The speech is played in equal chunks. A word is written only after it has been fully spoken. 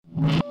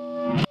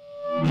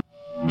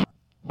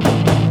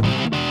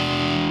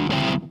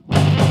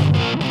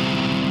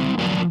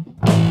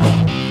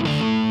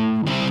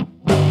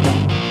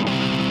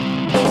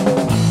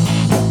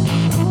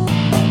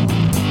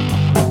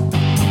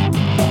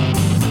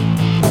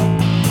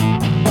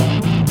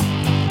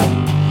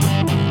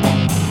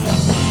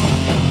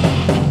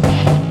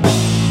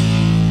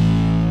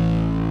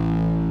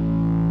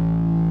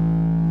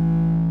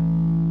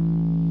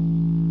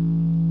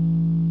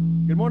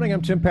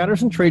morning. I'm Tim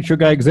Patterson, Trade Show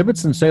Guy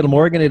Exhibits in Salem,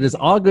 Oregon. It is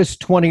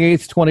August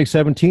 28th,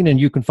 2017, and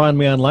you can find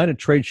me online at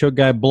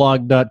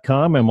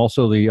tradeshowguyblog.com. I'm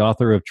also the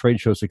author of Trade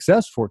Show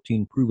Success,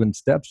 14 Proven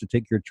Steps to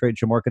Take Your Trade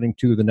Show Marketing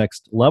to the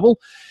Next Level.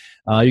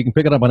 You can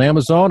pick it up on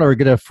Amazon or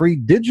get a free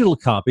digital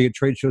copy at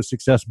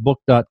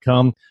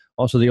tradeshowsuccessbook.com.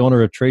 Also the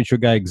owner of Trade Show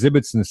Guy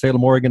Exhibits in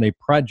Salem, Oregon, a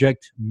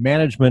project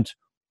management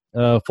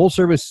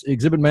full-service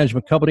exhibit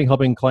management company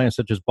helping clients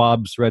such as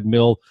Bob's Red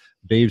Mill,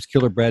 Dave's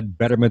Killer Bread,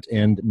 Betterment,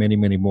 and many,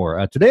 many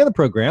more. Today on the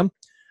program, I'm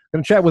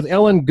going to chat with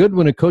Ellen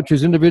Goodwin, who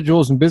coaches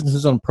individuals and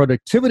businesses on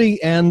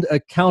productivity and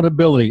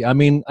accountability. I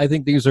mean, I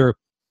think these are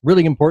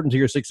really important to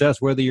your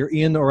success, whether you're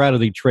in or out of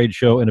the trade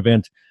show and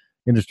event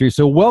industry.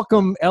 So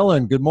welcome,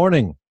 Ellen. Good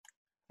morning.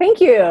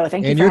 Thank you. Thank you for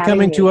having me. And you're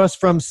coming to us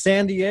from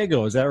San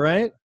Diego. Is that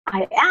right?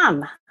 I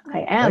am.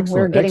 Excellent,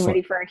 We're getting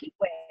ready for a heat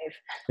wave.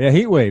 Yeah,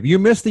 heat wave. You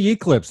missed the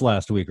eclipse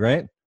last week,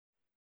 right?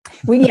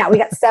 We got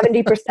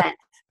 70%.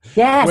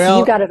 Yes, well,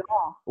 you got it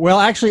all. Well,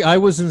 actually, I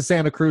was in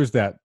Santa Cruz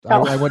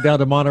I went down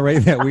to Monterey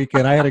that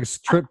weekend. I had a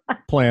trip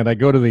planned. I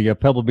go to the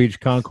Pebble Beach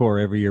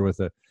Concours every year with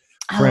a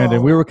friend,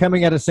 and we were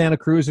coming out of Santa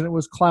Cruz, and it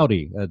was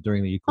cloudy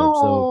during the eclipse.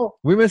 So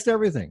we missed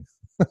everything.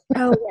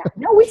 Oh, yeah.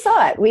 No, we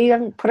saw it. We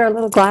put our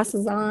little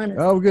glasses on.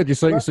 Oh, good. You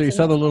saw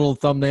the little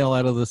thumbnail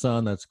out of the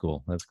sun. That's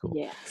cool. That's cool.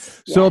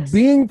 Yes. So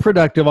being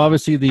productive,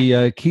 obviously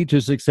the key to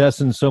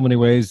success in so many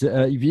ways.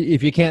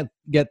 If you can't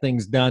get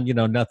things done,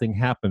 nothing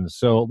happens.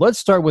 So let's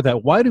start with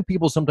that. Why do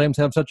people sometimes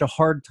have such a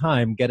hard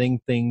time getting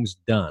things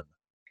done?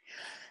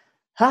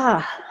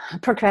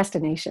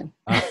 Procrastination.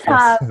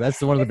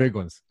 That's one of the big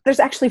ones. There's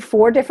actually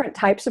 4 different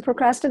types of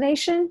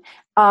procrastination.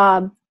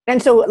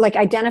 And so like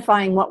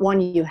identifying what one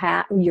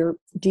you're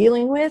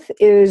dealing with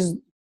is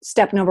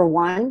step number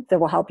 1 that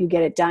will help you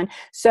get it done.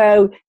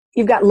 So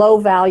you've got low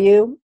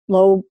value,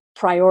 low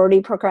priority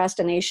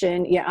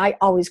procrastination. Yeah, I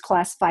always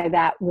classify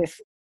that with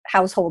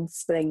household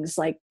things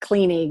like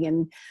cleaning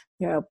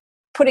and,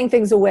 putting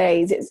things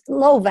away. It's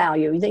low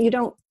value. You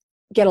don't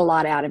get a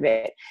lot out of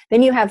it.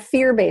 Then you have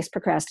fear-based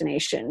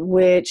procrastination,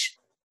 which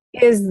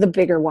is the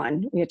bigger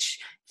one, which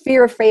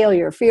fear of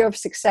failure, fear of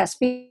success,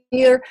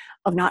 fear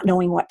of not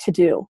knowing what to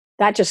do.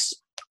 That just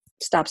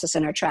stops us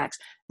in our tracks.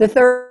 The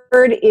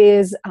third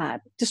is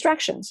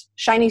distractions,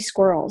 shiny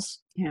squirrels.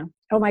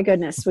 Oh my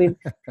goodness, we've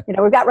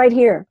got right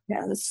here,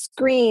 the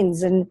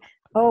screens and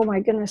oh my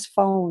goodness,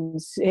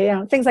 phones,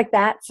 things like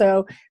that.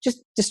 So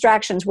just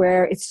distractions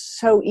where it's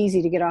so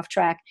easy to get off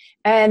track.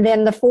 And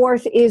then the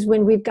fourth is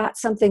when we've got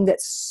something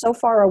that's so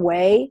far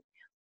away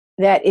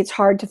that it's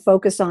hard to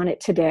focus on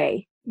it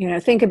today.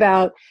 Think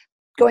about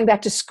going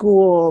back to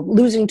school,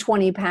 losing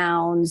 20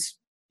 pounds,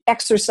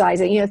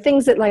 exercising,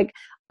 things that like,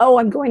 oh,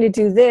 I'm going to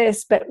do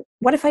this, but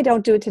what if I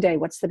don't do it today?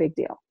 What's the big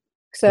deal?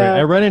 So right.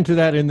 I run into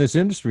that in this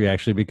industry,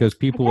 actually, because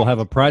people will have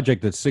a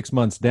project that's 6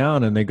 months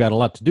down and they've got a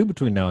lot to do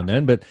between now and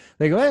then, but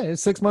they go, hey,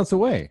 it's 6 months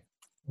away.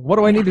 What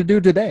do I need to do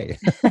today?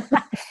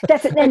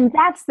 That's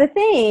the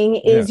thing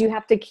is you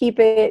have to keep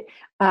it.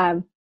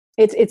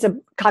 It's a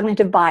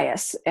cognitive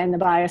bias, and the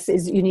bias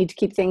is you need to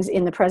keep things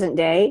in the present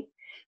day,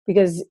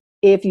 because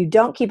if you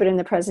don't keep it in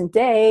the present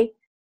day,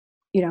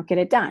 you don't get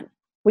it done.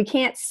 We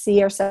can't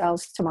see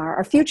ourselves tomorrow.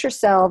 Our future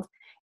self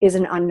is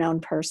an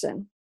unknown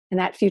person. And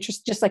that future,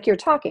 just like you're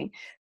talking,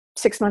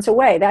 6 months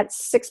away, that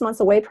 6 months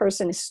away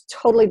person is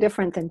totally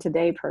different than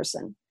today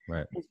person.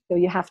 Right. And so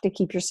you have to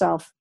keep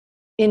yourself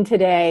in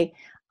today.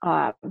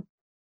 And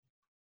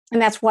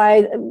that's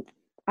why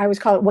I always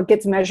call it what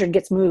gets measured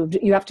gets moved.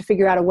 You have to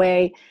figure out a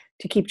way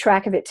to keep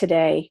track of it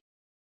today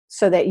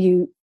so that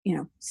you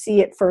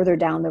see it further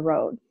down the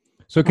road.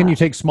 So can you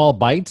take small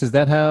bites? Is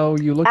that how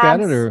you look at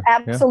it? Or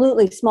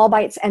absolutely, small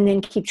bites, and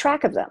then keep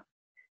track of them.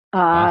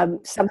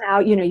 Somehow,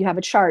 you have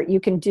a chart.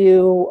 You can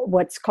do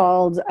what's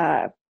called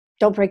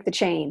don't break the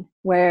chain,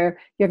 where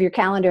you have your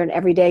calendar and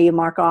every day you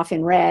mark off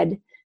in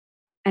red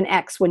an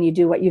X when you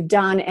do what you've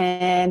done.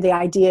 And the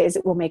idea is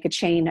it will make a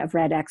chain of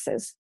red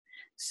X's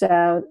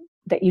so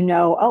that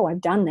oh,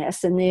 I've done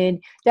this. And then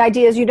the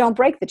idea is you don't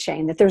break the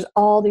chain, that there's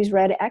all these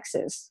red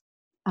X's.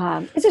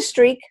 It's a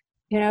streak,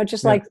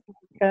 just like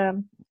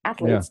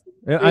athletes.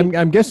 Yeah.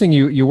 I'm guessing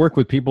you work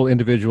with people,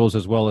 individuals,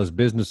 as well as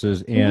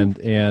businesses.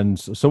 And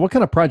so what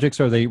kind of projects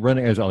are they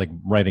running? Is it like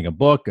writing a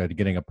book,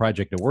 getting a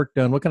project at work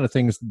done? What kind of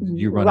things do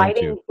you run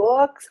into? Writing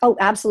books. Oh,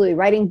 absolutely.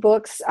 Writing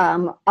books,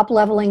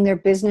 up-leveling their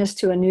business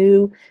to a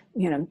new,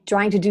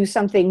 trying to do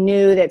something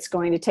new that's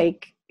going to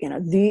take,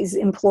 these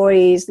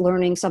employees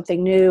learning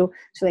something new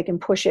so they can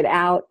push it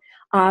out.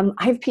 I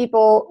have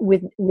people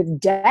with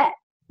debt.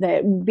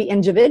 That would be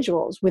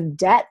individuals with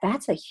debt.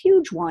 That's a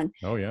huge one.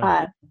 Oh,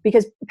 yeah.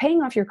 Because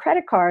paying off your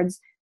credit cards,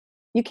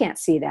 you can't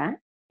see that.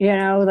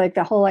 Like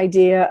the whole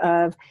idea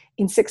of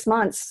in 6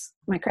 months,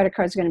 my credit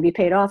card's going to be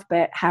paid off,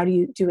 but how do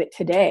you do it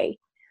today?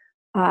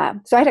 So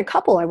I had a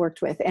couple I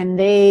worked with, and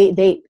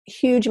they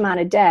huge amount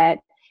of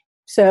debt.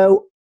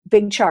 So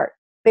big chart.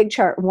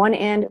 One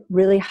end,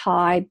 really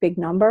high, big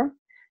number.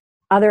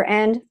 Other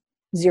end,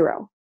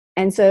 0.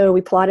 And so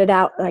we plotted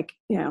out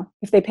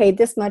if they paid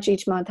this much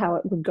each month, how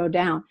it would go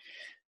down.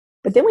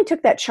 But then we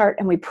took that chart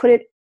and we put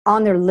it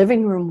on their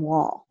living room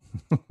wall.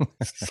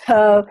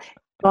 So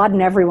God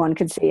and everyone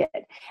could see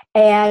it.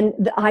 And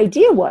the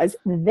idea was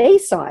they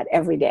saw it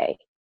every day.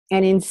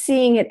 And in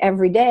seeing it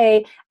every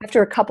day,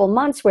 after a couple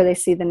months where they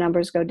see the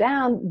numbers go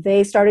down,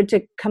 they started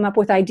to come up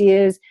with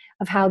ideas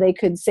of how they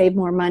could save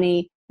more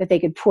money that they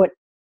could put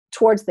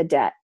towards the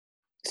debt.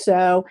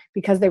 So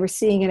because they were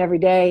seeing it every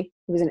day,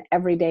 it was an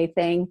everyday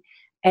thing.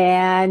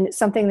 And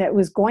something that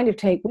was going to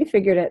take, we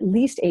figured, at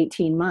least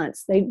 18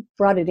 months. They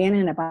brought it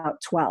in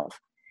about 12.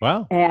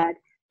 Wow. And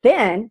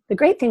then the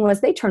great thing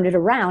was they turned it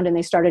around and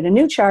they started a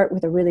new chart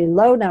with a really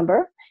low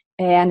number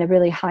and a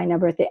really high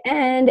number at the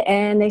end,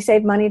 and they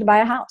saved money to buy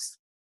a house.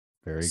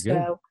 Very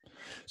good.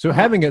 So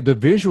having the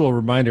visual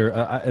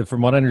reminder,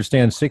 from what I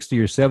understand, 60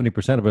 or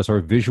 70% of us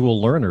are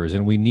visual learners,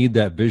 and we need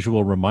that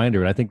visual reminder.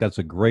 And I think that's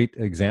a great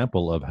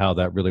example of how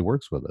that really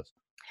works with us.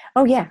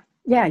 Oh, yeah.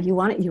 Yeah, you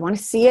want it. You want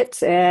to see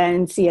it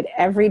and see it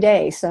every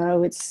day.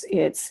 So it's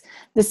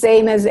the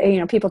same as,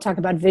 people talk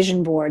about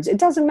vision boards. It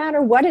doesn't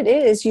matter what it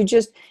is. You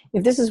just,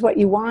 if this is what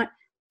you want,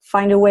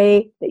 find a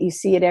way that you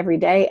see it every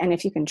day. And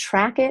if you can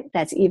track it,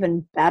 that's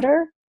even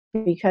better,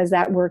 because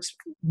that works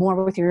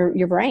more with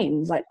your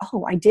brain. It's like,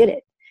 oh, I did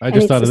it. I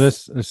just thought of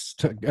this.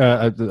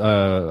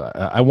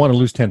 I want to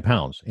lose 10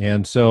 pounds.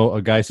 And so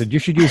a guy said, you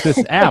should use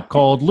this app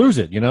called Lose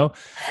It, And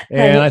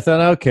I thought,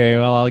 okay,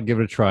 well, I'll give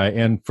it a try.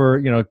 And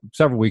for,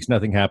 several weeks,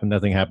 nothing happened.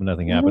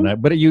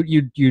 Mm-hmm. But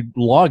you'd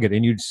log it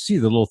and you'd see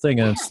the little thing,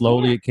 and then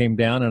slowly it came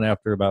down. And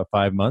after about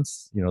 5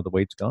 months, the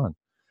weight's gone.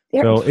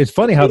 So it's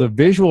funny how the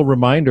visual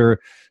reminder,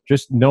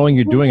 just knowing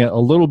you're doing it a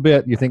little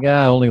bit, you think,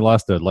 I only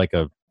lost a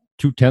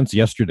 0.2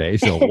 yesterday,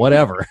 so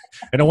whatever.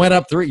 And it went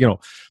up 3,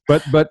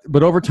 but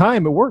over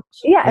time it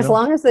works. Yeah, as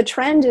long as the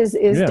trend is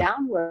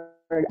downward.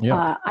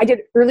 Yeah. I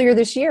did earlier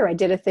this year, I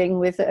did a thing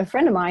with a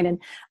friend of mine, and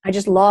I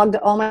just logged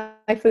all my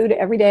food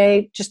every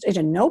day, just in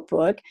a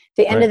notebook. At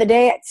the end of the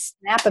day, I'd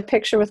snap a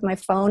picture with my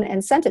phone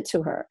and sent it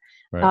to her.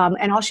 Right.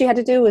 And all she had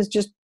to do was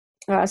just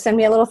send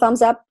me a little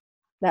thumbs up.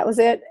 That was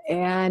it.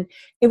 And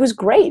it was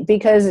great,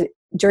 because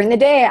during the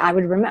day, I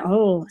would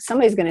remember,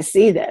 somebody's going to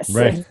see this.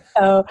 Right.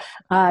 So,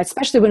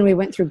 especially when we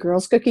went through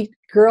Girl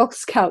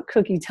Scout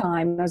cookie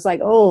time, I was like,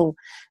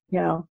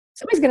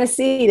 somebody's going to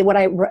see what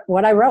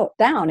I wrote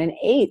down and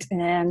ate,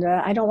 and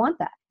I don't want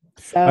that.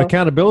 So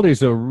accountability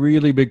is a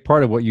really big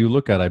part of what you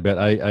look at. I bet.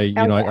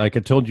 I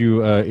could told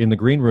you in the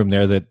green room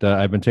there that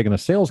I've been taking a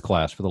sales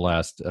class for the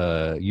last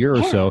year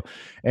or so,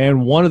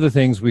 and one of the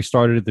things we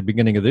started at the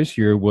beginning of this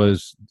year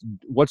was,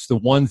 what's the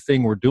one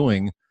thing we're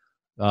doing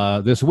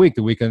this week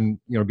that we can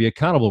be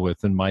accountable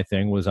with. And my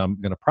thing was, I'm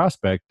going to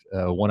prospect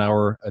 1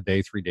 hour a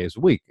day, 3 days a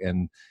week,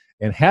 and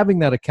having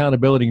that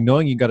accountability,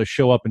 knowing you got to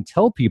show up and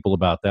tell people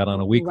about that on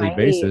a weekly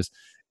basis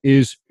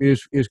is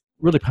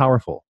really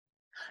powerful.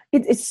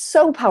 It's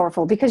so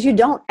powerful, because you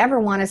don't ever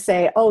want to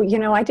say,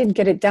 I didn't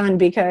get it done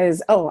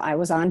because, I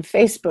was on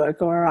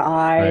Facebook, or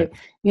I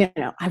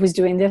was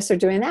doing this or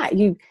doing that.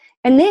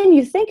 And then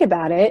you think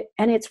about it,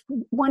 and it's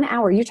 1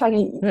 hour. You're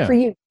talking for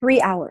you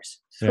 3 hours,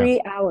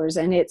 3 hours.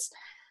 And it's,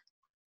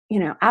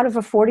 out of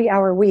a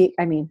 40-hour week,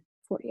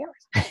 40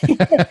 hours.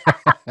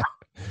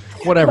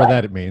 Whatever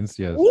that it means,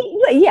 yes.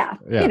 Yeah,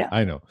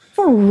 I know.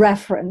 For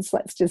reference,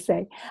 let's just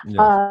say.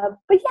 Yeah.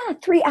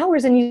 But 3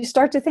 hours, and you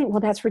start to think, well,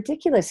 that's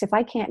ridiculous if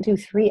I can't do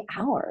 3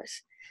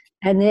 hours.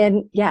 And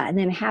then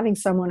having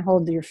someone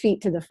hold your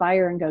feet to the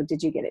fire and go,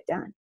 did you get it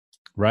done?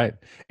 Right.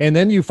 And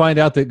then you find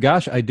out that,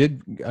 gosh, I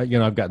did,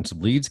 I've gotten some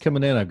leads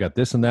coming in. I've got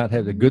this and that.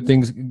 Had good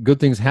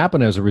things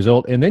happen as a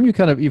result. And then you've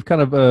kind of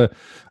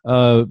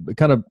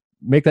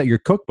make that your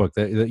cookbook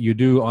that you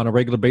do on a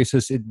regular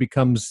basis. It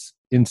becomes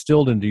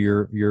instilled into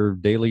your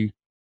daily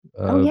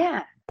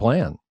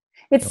plan.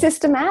 It's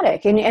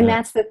systematic. And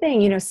that's the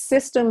thing,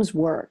 systems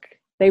work.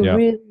 They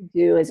really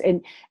do.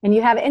 And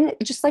you have, and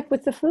just like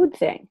with the food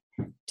thing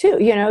too,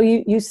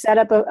 you set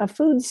up a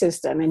food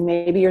system, and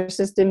maybe your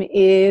system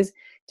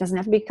doesn't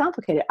have to be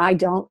complicated. I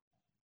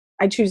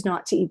choose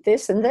not to eat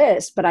this and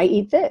this, but I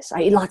eat this.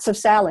 I eat lots of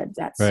salad.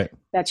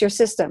 That's your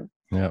system.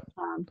 Yeah.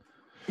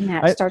 And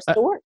that starts to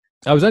work.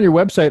 I was on your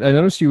website. I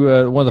noticed you.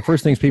 One of the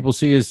first things people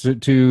see is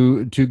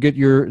to get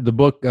the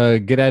book,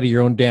 Get Out of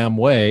Your Own Damn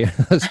Way,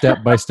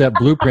 step-by-step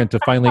blueprint to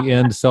finally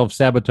end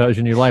self-sabotage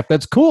in your life.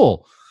 That's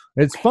cool.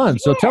 It's fun.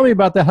 So tell me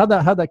about that. How'd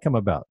that come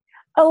about?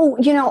 Oh,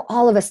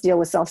 all of us deal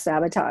with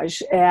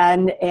self-sabotage,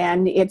 and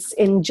it's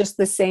in just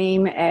the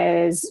same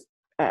as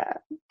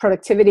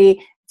productivity.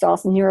 It's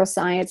also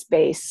neuroscience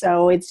based.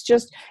 So it's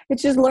just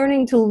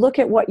learning to look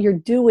at what you're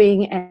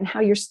doing and how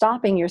you're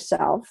stopping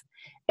yourself.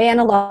 And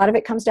a lot of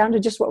it comes down to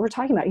just what we're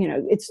talking about.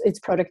 It's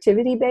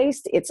productivity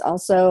based. It's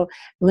also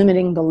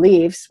limiting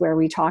beliefs, where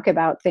we talk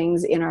about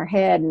things in our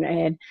head,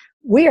 and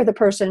we are the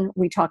person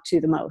we talk to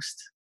the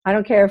most. I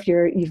don't care if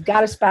you've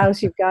got a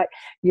spouse,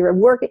 you're at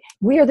work.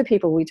 We are the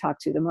people we talk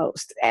to the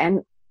most.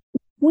 And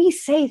we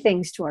say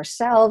things to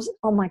ourselves,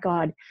 oh my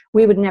God,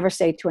 we would never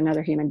say to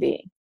another human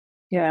being.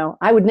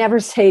 I would never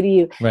say to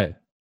you, right,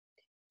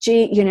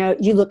 gee,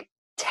 you look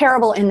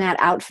terrible in that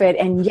outfit,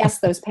 and yes,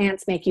 those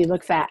pants make you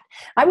look fat.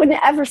 I wouldn't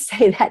ever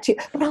say that to you,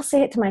 but I'll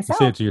say it to myself.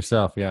 You say it to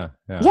yourself, yeah.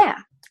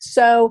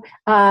 So,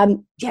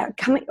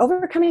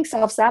 overcoming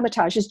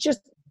self-sabotage is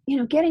just,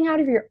 getting out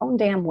of your own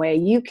damn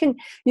way.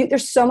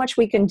 There's so much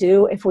we can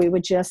do if we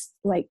would just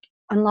like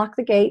unlock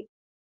the gate.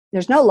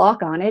 There's no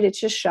lock on it. It's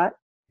just shut.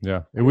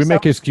 Yeah. And we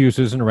make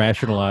excuses and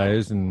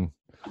rationalize, and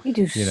we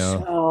do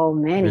so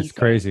many It's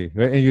crazy.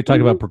 And you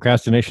talked about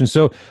procrastination.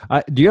 So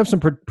do you have some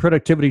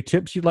productivity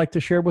tips you'd like to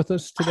share with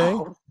us today?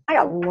 Oh, I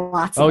got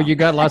lots of them. Oh, you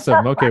got lots of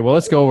them. Okay. Well,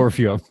 let's go over a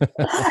few of them.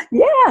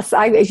 Yes.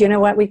 You know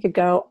what? We could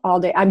go all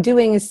day. I'm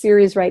doing a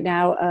series right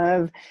now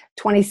of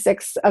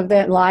 26 of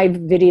the live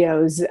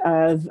videos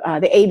of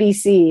the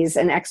ABCs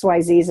and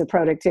XYZs of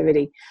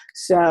productivity.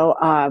 So,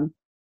 well,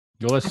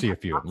 let's see a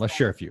few. Let's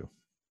share a few.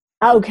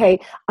 Okay.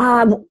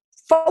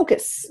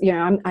 Focus.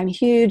 I'm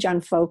huge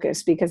on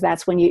focus, because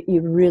that's when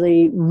you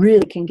really,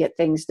 really can get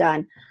things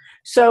done.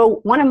 So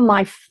one of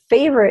my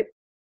favorite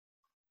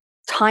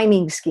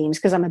timing schemes,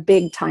 because I'm a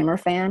big timer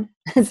fan,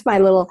 it's my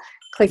little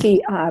clicky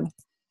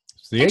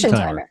it's the egg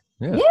timer.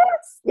 Yeah.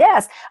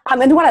 Yes.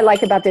 And what I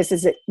like about this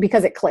is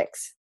because it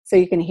clicks, so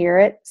you can hear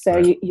it, so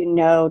right. you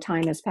know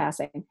time is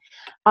passing.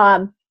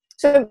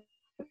 So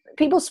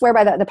people swear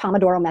by the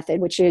Pomodoro method,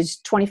 which is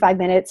 25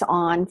 minutes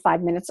on,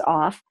 5 minutes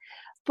off.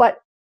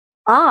 But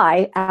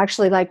I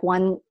actually like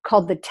one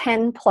called the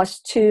 10 plus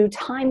 2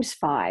 times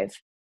 5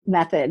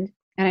 method.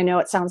 And I know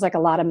it sounds like a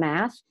lot of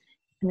math,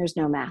 and there's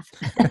no math.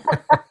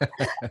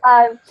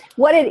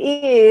 What it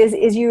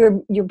is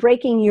you're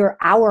breaking your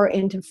hour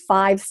into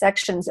 5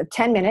 sections of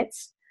 10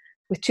 minutes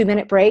with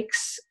 2-minute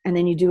breaks, and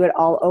then you do it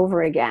all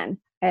over again.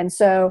 And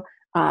so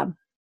I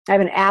have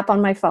an app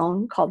on my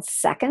phone called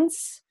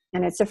Seconds,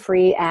 and it's a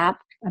free app.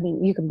 I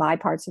mean, you can buy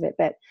parts of it,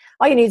 but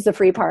all you need is the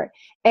free part.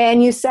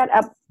 And you set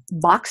up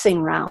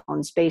boxing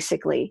rounds,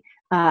 basically.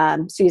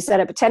 So you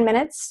set up 10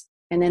 minutes,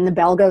 and then the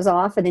bell goes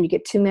off, and then you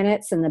get 2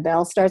 minutes, and the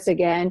bell starts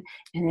again,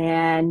 and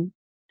then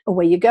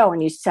away you go,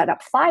 and you set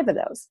up 5 of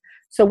those.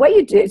 So what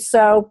you do,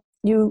 so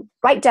you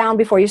write down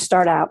before you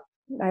start out.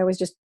 I always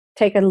just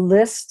take a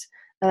list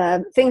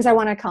of things I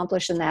want to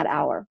accomplish in that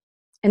hour.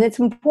 And it's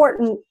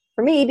important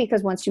for me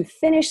because once you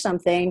finish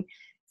something,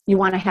 you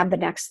want to have the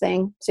next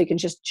thing, so you can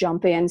just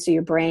jump in. So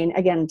your brain,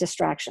 again,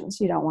 distractions,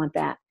 you don't want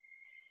that.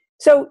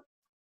 So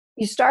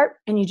you start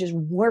and you just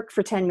work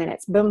for 10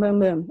 minutes, boom, boom,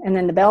 boom. And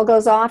then the bell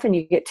goes off and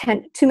you get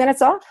 2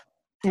 minutes off.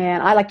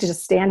 And I like to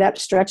just stand up,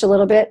 stretch a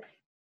little bit.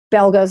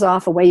 Bell goes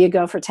off, away you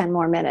go for 10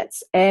 more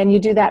minutes. And you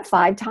do that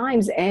 5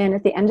 times. And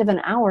at the end of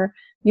an hour,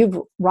 you've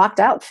rocked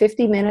out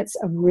 50 minutes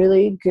of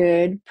really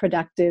good,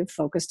 productive,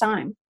 focused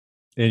time.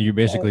 And you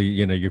basically,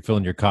 you're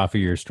filling your coffee,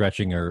 you're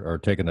stretching or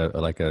taking a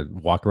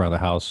walk around the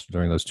house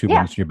during those 2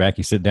 minutes. You're back,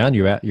 you sit down,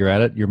 you're at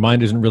it. Your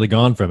mind isn't really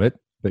gone from it,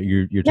 but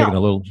you're taking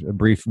a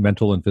brief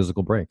mental and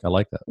physical break. I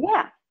like that.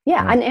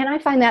 Yeah. And I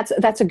find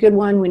that's a good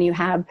one when you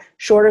have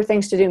shorter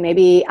things to do,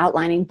 maybe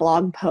outlining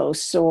blog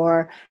posts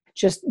or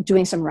just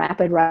doing some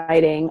rapid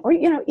writing, or,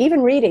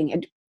 even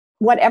reading,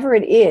 whatever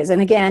it is.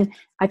 And again,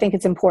 I think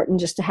it's important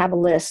just to have a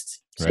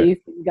list so you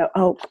can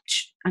go,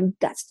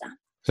 that's done.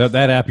 So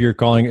that app you're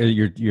calling,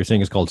 you're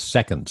saying is called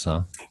Seconds,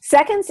 huh?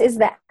 Seconds is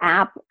the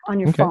app on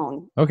your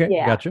phone. Okay.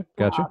 Yeah. Gotcha.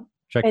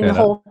 Check that out. And the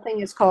whole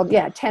thing is called,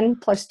 10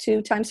 plus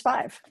 2 times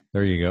 5.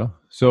 There you go.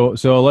 So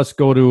let's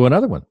go to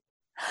another one.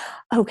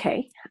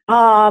 Okay.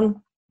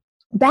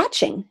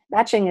 Batching.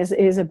 Batching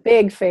is a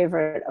big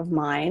favorite of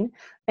mine.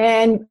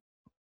 And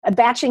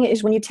batching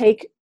is when you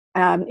take,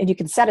 and you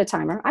can set a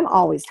timer. I'm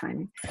always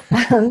timing.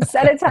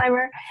 Set a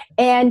timer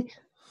and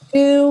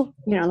do,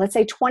 let's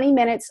say 20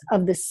 minutes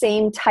of the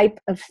same type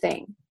of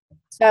thing.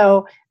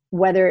 So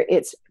whether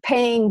it's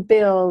paying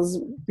bills,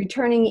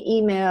 returning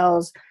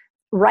emails,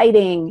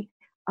 writing,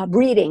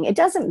 reading, it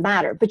doesn't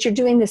matter, but you're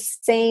doing the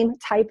same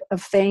type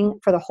of thing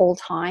for the whole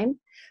time.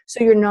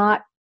 So you're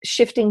not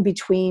shifting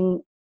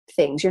between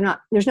things.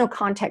 There's no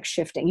context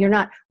shifting. You're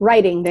not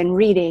writing, then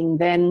reading,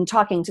 then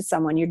talking to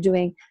someone. You're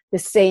doing the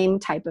same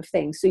type of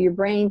thing. So your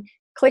brain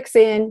clicks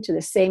in to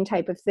the same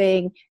type of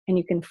thing, and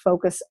you can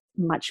focus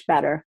much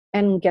better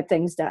and get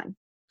things done.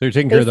 So you're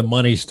taking care of the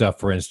money stuff,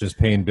 for instance,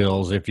 paying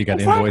bills. If you got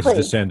invoices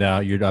to send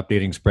out, you're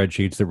updating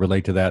spreadsheets that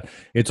relate to that.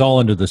 It's all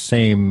under the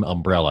same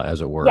umbrella,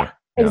 as it were. Yeah.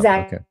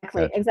 Exactly.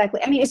 Okay.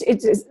 Exactly. I mean,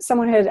 it's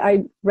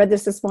I read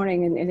this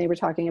morning and they were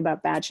talking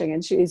about batching,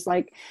 and she's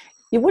like,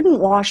 you wouldn't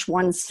wash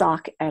one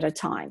sock at a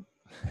time.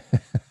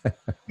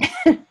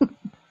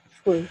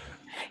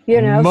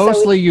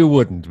 Mostly you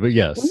wouldn't, but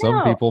yes,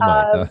 some people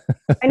might.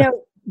 I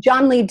know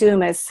John Lee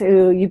Dumas,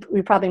 who you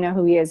probably know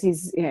who he is.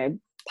 He's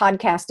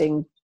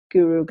podcasting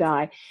guru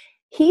guy.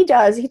 He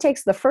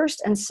takes the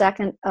first and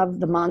second of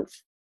the month,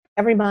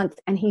 every month,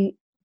 and he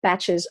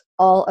batches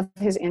all of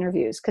his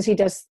interviews, because he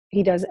does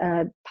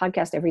a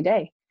podcast every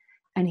day,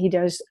 and he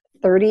does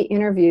 30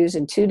 interviews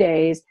in 2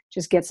 days,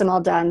 just gets them all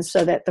done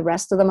so that the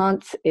rest of the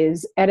month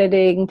is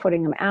editing,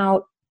 putting them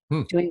out,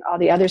 doing all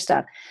the other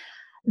stuff.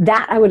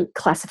 That I would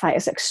classify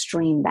as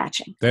extreme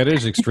batching. That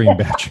is extreme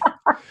batching.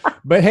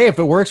 But hey, if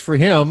it works for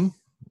him,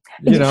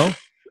 there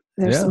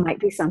might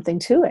be something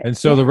to it. And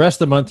so the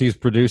rest of the month he's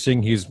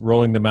producing, he's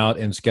rolling them out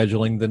and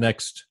scheduling the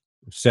next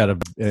set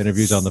of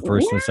interviews on the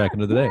first and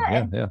second of the day.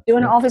 Yeah.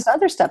 Doing all this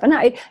other stuff. And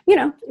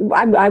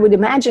I would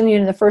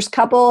imagine, the first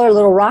couple are a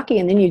little rocky,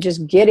 and then you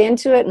just get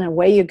into it and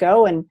away you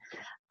go. And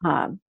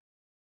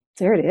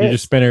there it is. You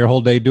just spend your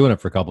whole day doing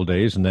it for a couple of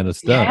days, and then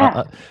it's done.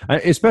 Yeah.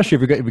 Especially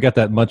if you got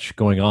that much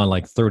going on,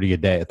 like 30 a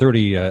day,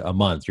 30 a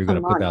month, you're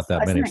going to put out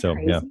that many. So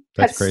crazy?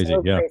 that's crazy.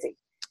 So yeah. crazy.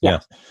 Yeah.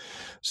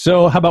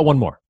 So how about one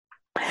more?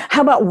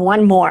 How about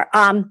one more?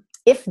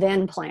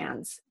 If-then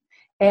plans.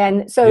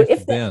 And so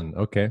if-then,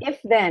 okay.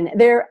 If-then,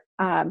 they're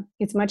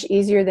it's much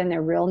easier than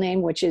their real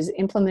name, which is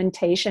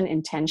implementation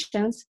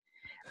intentions.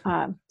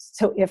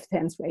 So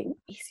if-then's way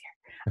easier.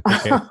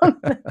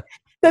 Okay.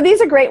 So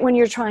these are great when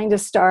you're trying to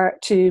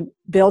start to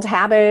build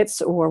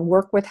habits or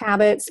work with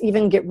habits,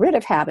 even get rid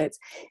of habits.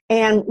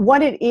 And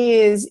what it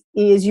is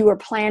you are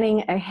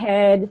planning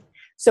ahead.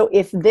 So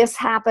if this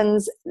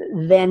happens,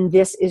 then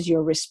this is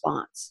your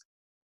response.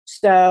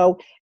 So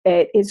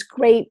it is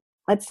great.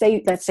 Let's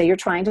say you're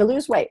trying to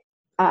lose weight.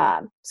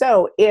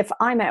 So if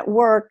I'm at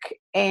work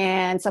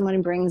and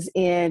someone brings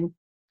in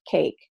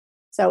cake,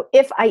 so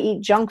if I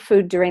eat junk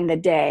food during the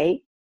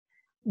day,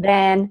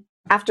 then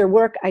after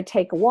work, I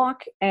take a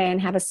walk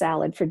and have a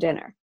salad for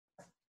dinner.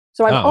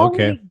 So I've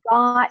already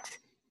got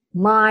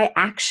my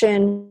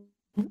action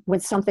when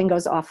something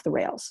goes off the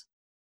rails.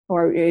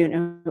 Or,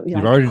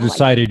 you've already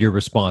decided your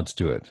response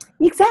to it.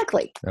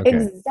 Exactly. Okay.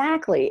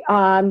 Exactly.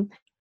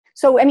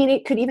 So, I mean,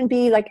 it could even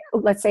be like,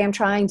 let's say I'm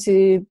trying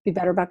to be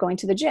better about going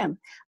to the gym.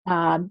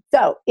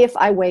 So if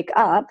I wake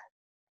up,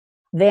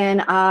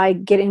 then I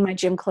get in my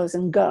gym clothes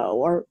and go.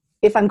 Or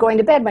if I'm going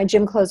to bed, my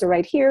gym clothes are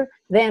right here.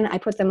 Then I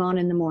put them on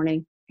in the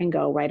morning and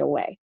go right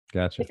away.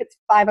 Gotcha. If it's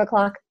 5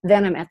 o'clock,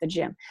 then I'm at the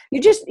gym.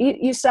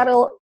 You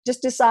settle,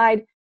 just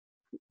decide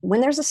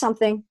when there's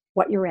something,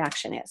 what your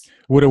reaction is.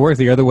 Would it work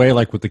the other way,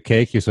 like with the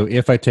cake? So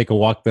if I take a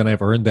walk, then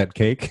I've earned that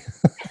cake?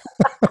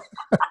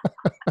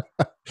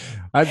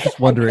 I'm just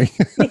wondering.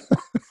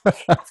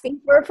 Asking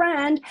for a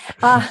friend.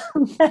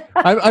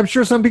 I'm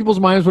sure some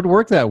people's minds would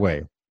work that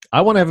way.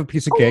 I want to have a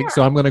piece of cake,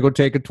 so I'm going to go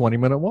take a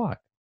 20-minute walk.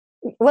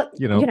 Well,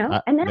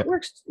 and that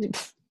works.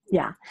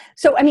 Yeah.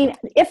 So, I mean,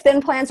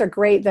 if-then plans are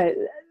great.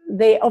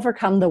 They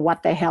overcome the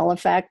what the hell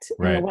effect.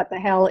 Right. And the what the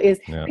hell is,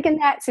 like in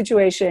that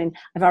situation,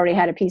 I've already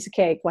had a piece of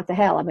cake. What the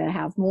hell? I'm going to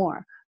have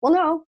more. Well,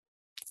 no,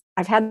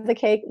 I've had the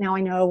cake. Now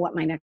I know what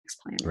my next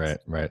plan is.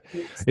 Right.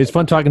 It's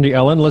fun talking to you,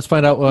 Ellen. Let's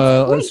find out,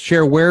 let's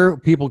share where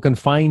people can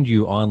find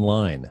you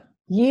online.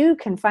 You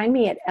can find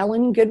me at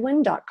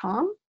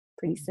ellengoodwin.com.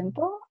 Pretty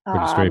simple.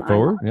 Pretty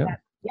straightforward.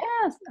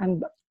 Yes.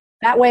 I'm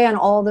that way on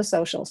all the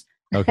socials.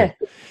 Okay.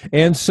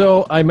 And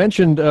so I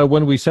mentioned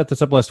when we set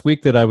this up last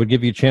week that I would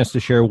give you a chance to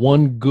share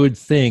one good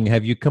thing.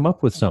 Have you come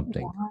up with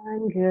something?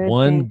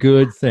 One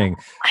good thing.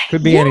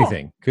 Could be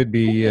anything. Could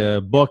be a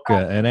book,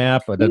 an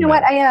app. You know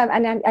what? I am.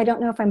 And I don't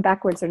know if I'm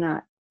backwards or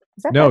not.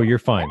 No, backwards? You're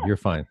fine. You're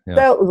fine. Yeah.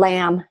 So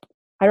Lamb.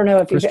 I don't know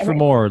if Christopher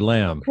Moore,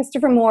 Lamb.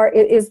 Christopher Moore.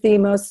 It is the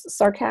most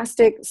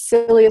sarcastic,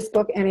 silliest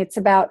book. And it's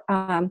about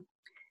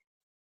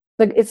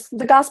it's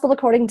the gospel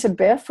according to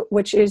Biff,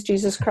 which is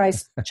Jesus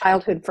Christ's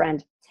childhood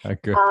friend.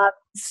 Okay.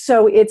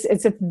 So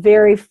it's a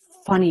very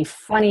funny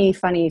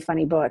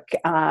book.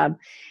 And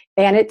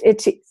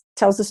it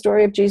tells the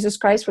story of Jesus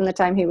Christ from the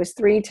time he was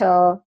 3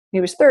 till he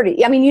was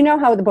 30. I mean, you know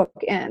how the book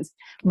ends,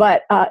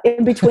 but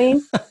in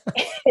between,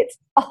 it's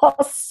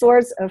all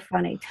sorts of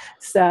funny.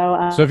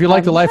 So if you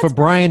like The Life of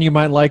Brian, you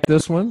might like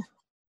this one.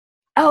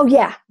 Oh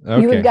yeah,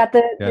 okay. You've got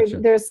Gotcha.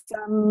 There's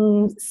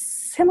some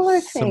similar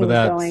things. Some of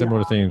that, going similar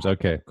on. themes.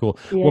 Okay, cool.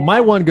 Yeah. Well,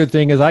 my one good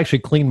thing is I actually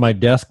cleaned my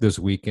desk this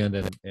weekend,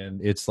 and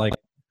it's like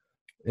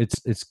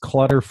it's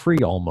clutter free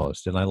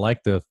almost, and I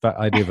like the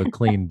idea of a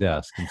clean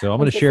desk. And so I'm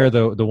going to share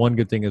the one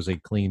good thing is a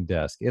clean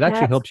desk. It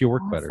actually helps you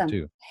work better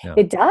too. Yeah.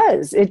 It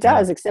does,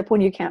 except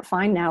when you can't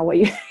find now what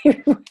you.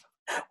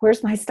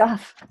 Where's my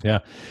stuff? Yeah,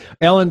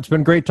 Ellen, it's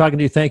been great talking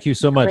to you. Thank you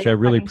so much. I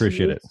really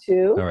appreciate it.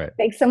 Too. All right.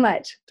 Thanks so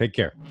much. Take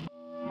care.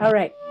 All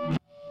right.